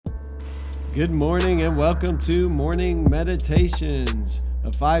Good morning and welcome to Morning Meditations,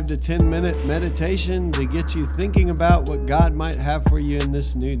 a 5 to 10 minute meditation to get you thinking about what God might have for you in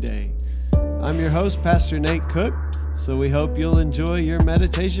this new day. I'm your host, Pastor Nate Cook, so we hope you'll enjoy your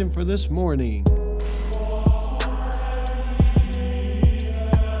meditation for this morning.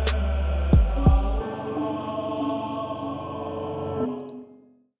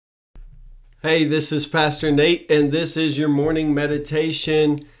 Hey, this is Pastor Nate, and this is your morning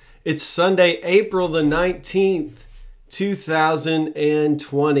meditation. It's Sunday, April the 19th,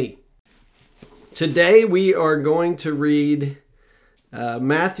 2020. Today we are going to read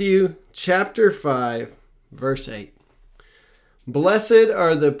Matthew chapter 5, verse 8. Blessed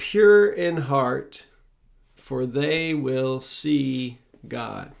are the pure in heart, for they will see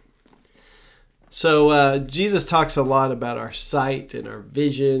God. So Jesus talks a lot about our sight and our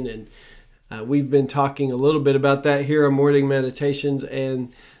vision, and we've been talking a little bit about that here on Morning Meditations,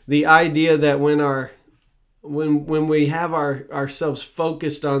 and the idea that when we have ourselves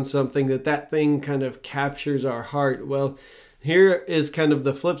focused on something, that thing kind of captures our heart. Well, here is kind of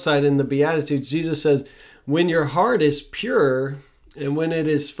the flip side in the Beatitudes. Jesus says, when your heart is pure and when it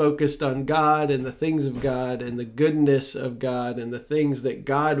is focused on God and the things of God and the goodness of God and the things that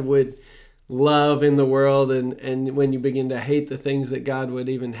God would love in the world, and when you begin to hate the things that God would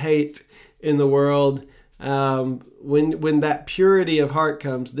even hate in the world, when that purity of heart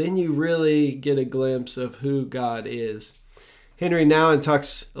comes, then you really get a glimpse of who God is. Henry Nouwen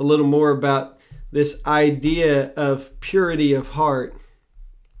talks a little more about this idea of purity of heart.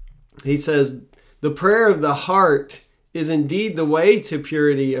 He says, the prayer of the heart is indeed the way to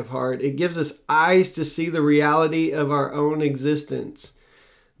purity of heart. It gives us eyes to see the reality of our own existence.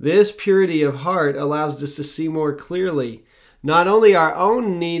 This purity of heart allows us to see more clearly not only our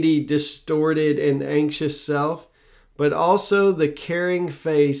own needy, distorted, and anxious self, but also the caring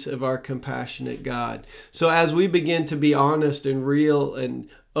face of our compassionate God. So as we begin to be honest and real and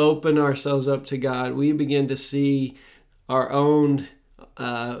open ourselves up to God, we begin to see our own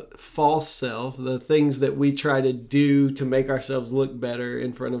false self, the things that we try to do to make ourselves look better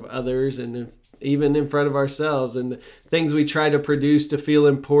in front of others and even in front of ourselves, and the things we try to produce to feel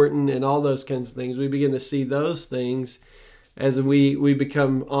important and all those kinds of things. We begin to see those things as we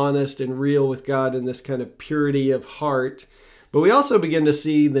become honest and real with God in this kind of purity of heart. But we also begin to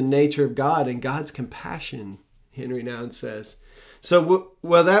see the nature of God and God's compassion, Henry Nouwen says. So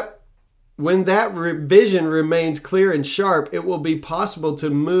when that vision remains clear and sharp, it will be possible to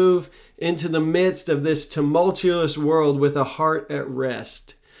move into the midst of this tumultuous world with a heart at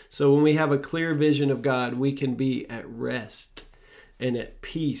rest. So when we have a clear vision of God, we can be at rest and at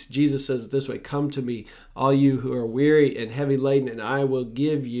peace. Jesus says it this way, come to me, all you who are weary and heavy laden, and I will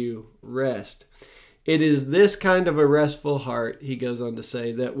give you rest. It is this kind of a restful heart, he goes on to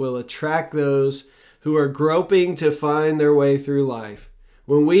say, that will attract those who are groping to find their way through life.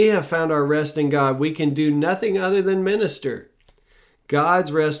 When we have found our rest in God, we can do nothing other than minister.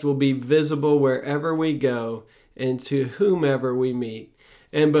 God's rest will be visible wherever we go and to whomever we meet.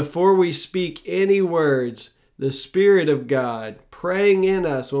 And before we speak any words, the Spirit of God praying in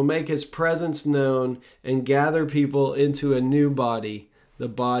us will make His presence known and gather people into a new body, the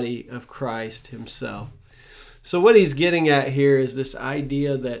body of Christ Himself. So what he's getting at here is this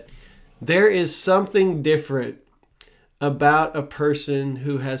idea that there is something different about a person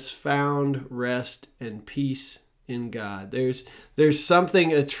who has found rest and peace in God. There's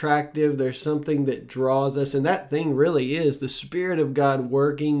something attractive, there's something that draws us, and that thing really is the Spirit of God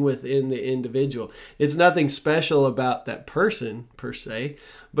working within the individual. It's nothing special about that person per se,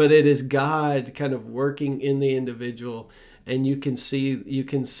 but it is God kind of working in the individual, and you can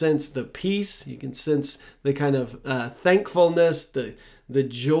sense the peace, you can sense the kind of thankfulness, the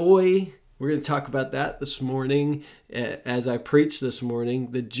joy. We're going to talk about that this morning as I preach this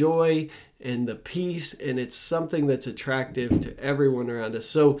morning, the joy and the peace, and it's something that's attractive to everyone around us.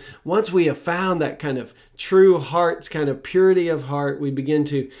 So once we have found that kind of true heart's kind of purity of heart, we begin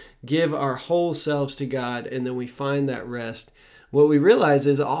to give our whole selves to God, and then we find that rest. What we realize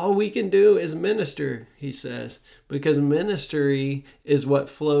is all we can do is minister, he says, because ministry is what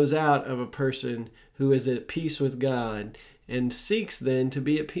flows out of a person who is at peace with God and seeks then to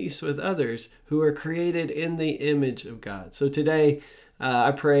be at peace with others who are created in the image of God. So today,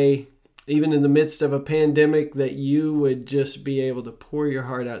 I pray, even in the midst of a pandemic, that you would just be able to pour your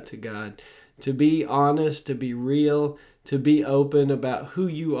heart out to God, to be honest, to be real, to be open about who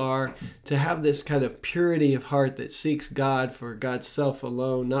you are, to have this kind of purity of heart that seeks God for God's self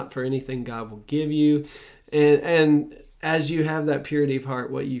alone, not for anything God will give you. And as you have that purity of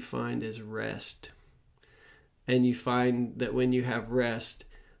heart, what you find is rest. And you find that when you have rest,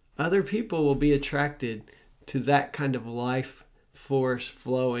 other people will be attracted to that kind of life force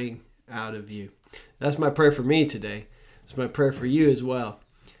flowing out of you. That's my prayer for me today. It's my prayer for you as well.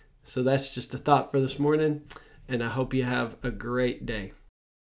 So that's just a thought for this morning, and I hope you have a great day.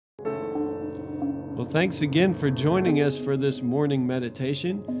 Well, thanks again for joining us for this morning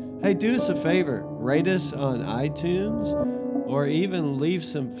meditation. Hey, do us a favor, rate us on iTunes, or even leave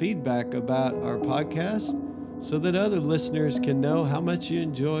some feedback about our podcast so that other listeners can know how much you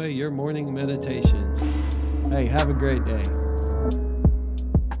enjoy your morning meditations. Hey, have a great day.